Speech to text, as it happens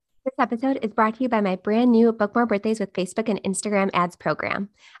This episode is brought to you by my brand new Book More Birthdays with Facebook and Instagram ads program.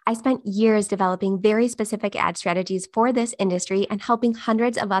 I spent years developing very specific ad strategies for this industry and helping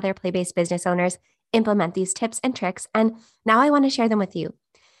hundreds of other play-based business owners implement these tips and tricks, and now I want to share them with you.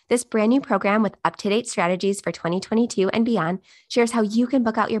 This brand new program with up-to-date strategies for 2022 and beyond shares how you can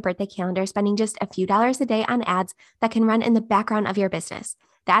book out your birthday calendar spending just a few dollars a day on ads that can run in the background of your business.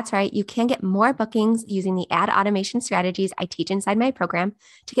 That's right, you can get more bookings using the ad automation strategies I teach inside my program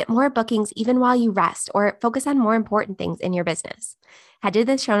to get more bookings even while you rest or focus on more important things in your business. Head to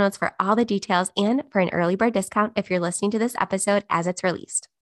the show notes for all the details and for an early bird discount if you're listening to this episode as it's released.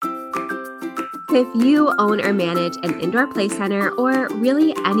 If you own or manage an indoor play center or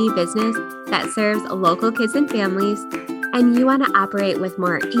really any business that serves local kids and families, and you want to operate with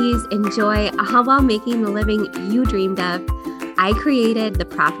more ease and joy all while making the living you dreamed of, I created the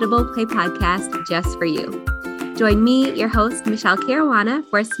Profitable Play Podcast just for you. Join me, your host, Michelle Caruana,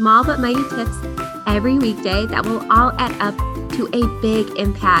 for small but mighty tips every weekday that will all add up to a big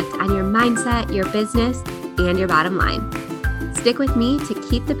impact on your mindset, your business, and your bottom line. Stick with me to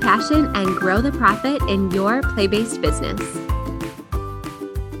keep the passion and grow the profit in your play-based business.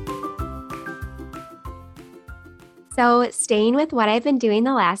 So, staying with what I've been doing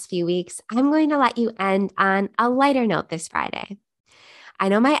the last few weeks, I'm going to let you end on a lighter note this Friday. I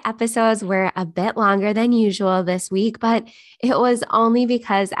know my episodes were a bit longer than usual this week, but it was only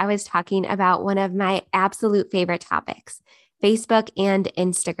because I was talking about one of my absolute favorite topics, Facebook and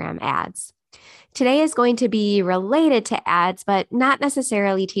Instagram ads. Today is going to be related to ads, but not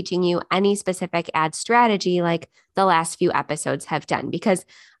necessarily teaching you any specific ad strategy like the last few episodes have done, because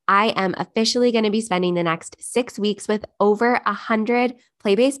I am officially going to be spending the next 6 weeks with over 100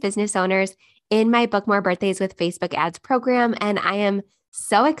 play-based business owners in my Book More Birthdays with Facebook ads program, and I am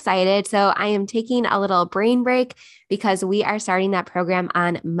so excited. So I am taking a little brain break because we are starting that program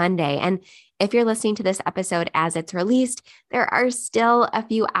on Monday. And if you're listening to this episode as it's released, there are still a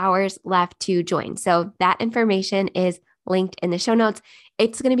few hours left to join. So that information is linked in the show notes.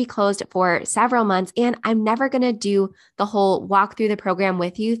 It's going to be closed for several months, and I'm never going to do the whole walk through the program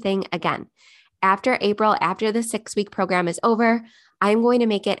with you thing again. After April, after the 6-week program is over, I'm going to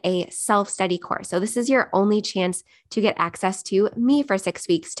make it a self-study course. So this is your only chance to get access to me for 6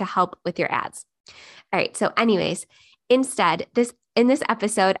 weeks to help with your ads. All right. So anyways, instead, in this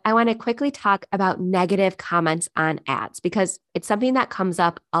episode, I want to quickly talk about negative comments on ads because it's something that comes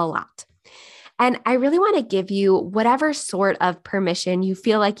up a lot. And I really want to give you whatever sort of permission you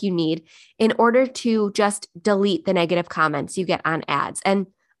feel like you need in order to just delete the negative comments you get on ads and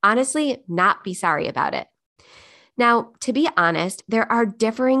honestly not be sorry about it. Now, to be honest, there are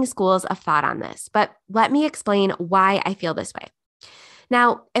differing schools of thought on this, but let me explain why I feel this way.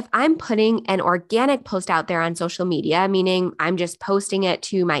 Now, if I'm putting an organic post out there on social media, meaning I'm just posting it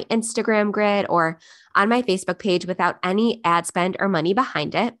to my Instagram grid or on my Facebook page without any ad spend or money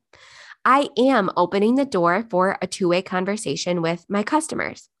behind it, I am opening the door for a two-way conversation with my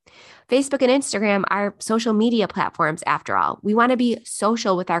customers. Facebook and Instagram are social media platforms after all. We want to be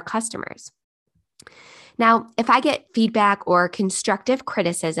social with our customers. Now, if I get feedback or constructive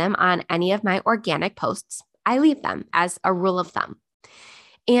criticism on any of my organic posts, I leave them as a rule of thumb.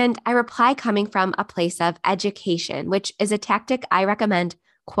 And I reply coming from a place of education, which is a tactic I recommend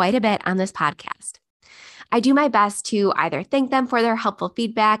quite a bit on this podcast. I do my best to either thank them for their helpful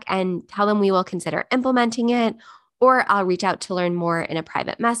feedback and tell them we will consider implementing it, or I'll reach out to learn more in a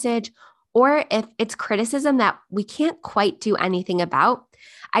private message. Or if it's criticism that we can't quite do anything about,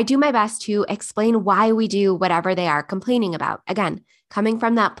 I do my best to explain why we do whatever they are complaining about. Again, coming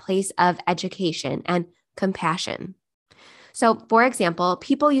from that place of education and compassion. So, for example,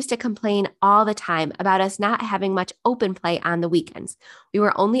 people used to complain all the time about us not having much open play on the weekends. We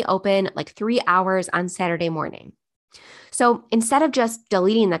were only open like 3 hours on Saturday morning. So instead of just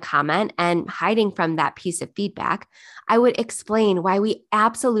deleting the comment and hiding from that piece of feedback, I would explain why we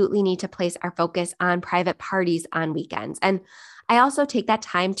absolutely need to place our focus on private parties on weekends. And I also take that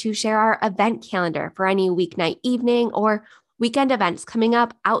time to share our event calendar for any weeknight evening or weekend events coming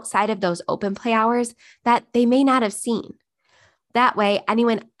up outside of those open play hours that they may not have seen. That way,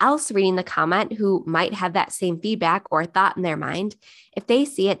 anyone else reading the comment who might have that same feedback or thought in their mind, if they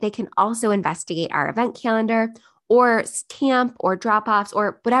see it, they can also investigate our event calendar or camp or drop-offs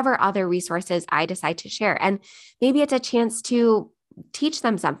or whatever other resources I decide to share. And maybe it's a chance to teach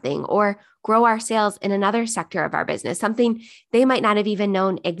them something or grow our sales in another sector of our business, something they might not have even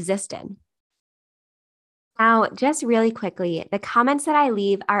known existed. Now, just really quickly, the comments that I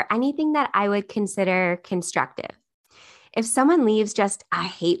leave are anything that I would consider constructive. If someone leaves just a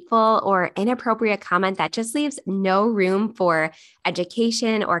hateful or inappropriate comment that just leaves no room for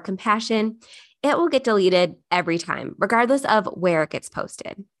education or compassion, it will get deleted every time, regardless of where it gets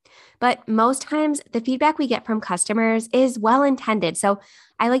posted. But most times, the feedback we get from customers is well intended. So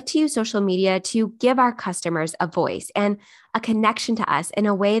I like to use social media to give our customers a voice and a connection to us in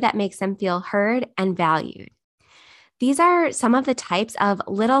a way that makes them feel heard and valued. These are some of the types of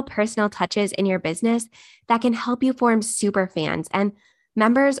little personal touches in your business that can help you form super fans and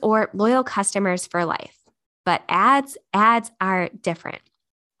members or loyal customers for life. But ads are different.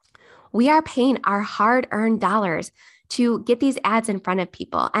 We are paying our hard-earned dollars to get these ads in front of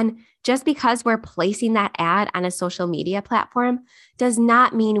people. And just because we're placing that ad on a social media platform does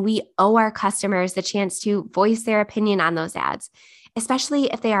not mean we owe our customers the chance to voice their opinion on those ads,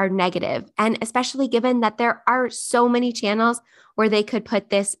 especially if they are negative, and especially given that there are so many channels where they could put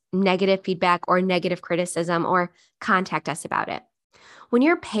this negative feedback or negative criticism or contact us about it. When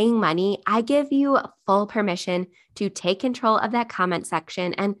you're paying money, I give you full permission to take control of that comment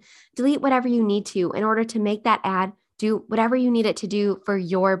section and delete whatever you need to in order to make that ad do whatever you need it to do for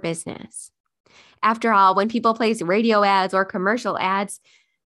your business. After all, when people place radio ads or commercial ads,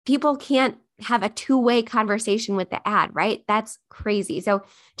 people can't have a two-way conversation with the ad, right? That's crazy. So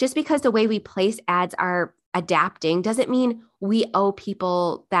just because the way we place ads are adapting doesn't mean we owe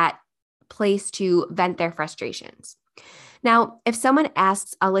people that place to vent their frustrations. Now, if someone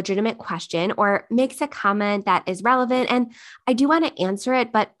asks a legitimate question or makes a comment that is relevant, and I do want to answer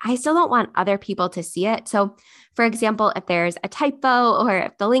it, but I still don't want other people to see it. So, for example, if there's a typo or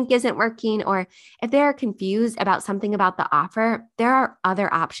if the link isn't working or if they're confused about something about the offer, there are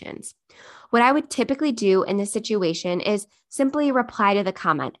other options. What I would typically do in this situation is simply reply to the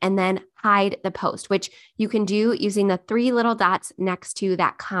comment and then hide the post, which you can do using the three little dots next to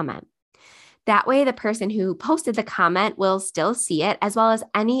that comment. That way, the person who posted the comment will still see it, as well as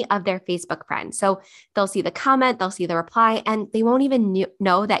any of their Facebook friends. So they'll see the comment, they'll see the reply, and they won't even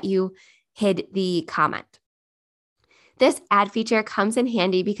know that you hid the comment. This ad feature comes in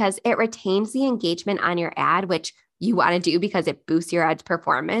handy because it retains the engagement on your ad, which you want to do because it boosts your ad's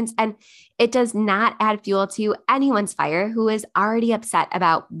performance. And it does not add fuel to anyone's fire who is already upset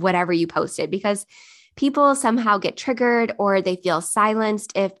about whatever you posted, because people somehow get triggered or they feel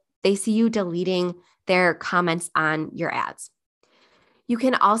silenced if they see you deleting their comments on your ads. You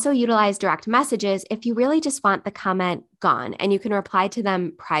can also utilize direct messages if you really just want the comment gone, and you can reply to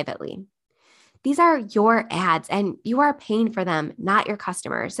them privately. These are your ads and you are paying for them, not your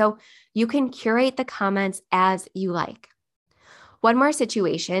customers. So you can curate the comments as you like. One more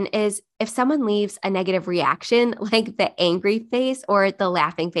situation is if someone leaves a negative reaction, like the angry face or the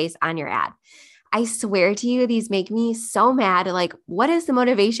laughing face on your ad. I swear to you, these make me so mad. Like, what is the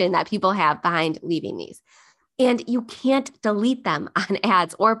motivation that people have behind leaving these? And you can't delete them on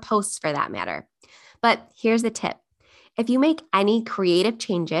ads or posts for that matter. But here's the tip. If you make any creative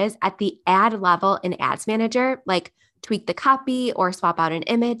changes at the ad level in Ads Manager, like tweak the copy or swap out an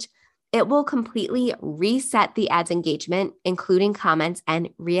image, it will completely reset the ad's engagement, including comments and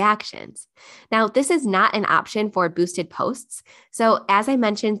reactions. Now, this is not an option for boosted posts. So as I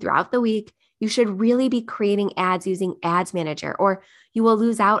mentioned throughout the week, you should really be creating ads using Ads Manager, or you will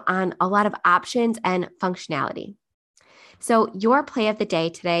lose out on a lot of options and functionality. So your play of the day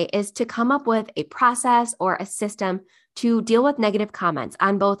today is to come up with a process or a system to deal with negative comments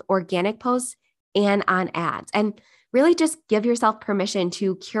on both organic posts and on ads. And really just give yourself permission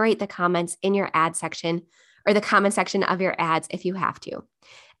to curate the comments in your ad section or the comment section of your ads if you have to.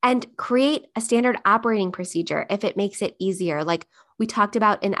 And create a standard operating procedure if it makes it easier, like we talked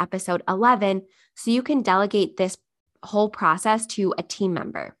about in episode 11, so you can delegate this whole process to a team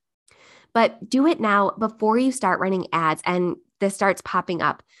member. But do it now before you start running ads and this starts popping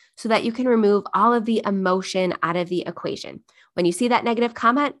up so that you can remove all of the emotion out of the equation. When you see that negative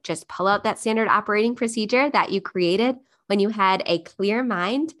comment, just pull out that standard operating procedure that you created when you had a clear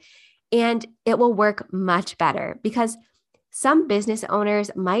mind, and it will work much better because some business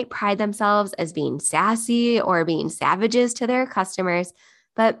owners might pride themselves as being sassy or being savages to their customers,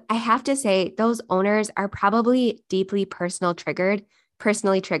 but I have to say those owners are probably deeply personally triggered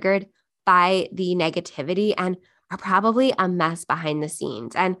by the negativity and are probably a mess behind the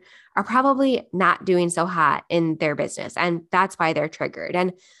scenes and are probably not doing so hot in their business. And that's why they're triggered.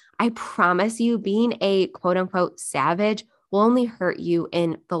 And I promise you, being a quote unquote savage will only hurt you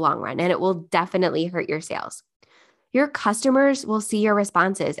in the long run, and it will definitely hurt your sales. Your customers will see your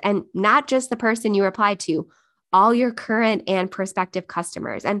responses, and not just the person you replied to, all your current and prospective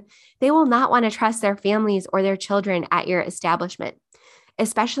customers. And they will not want to trust their families or their children at your establishment.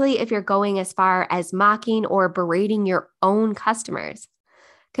 especially if you're going as far as mocking or berating your own customers.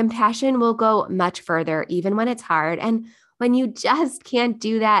 Compassion will go much further, even when it's hard. And when you just can't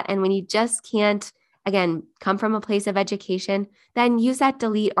do that, and when you just can't, again, come from a place of education, then use that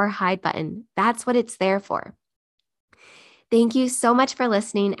delete or hide button. That's what it's there for. Thank you so much for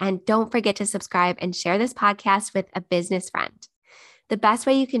listening. And don't forget to subscribe and share this podcast with a business friend. The best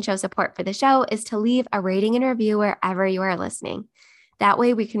way you can show support for the show is to leave a rating and review wherever you are listening. That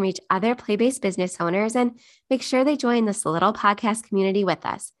way we can reach other play-based business owners and make sure they join this little podcast community with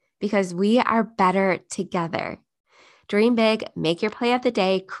us, because we are better together. Dream big, make your play of the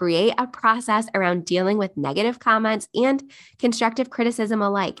day, create a process around dealing with negative comments and constructive criticism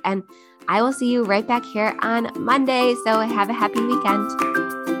alike. And I will see you right back here on Monday. So have a happy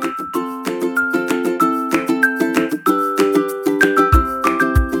weekend.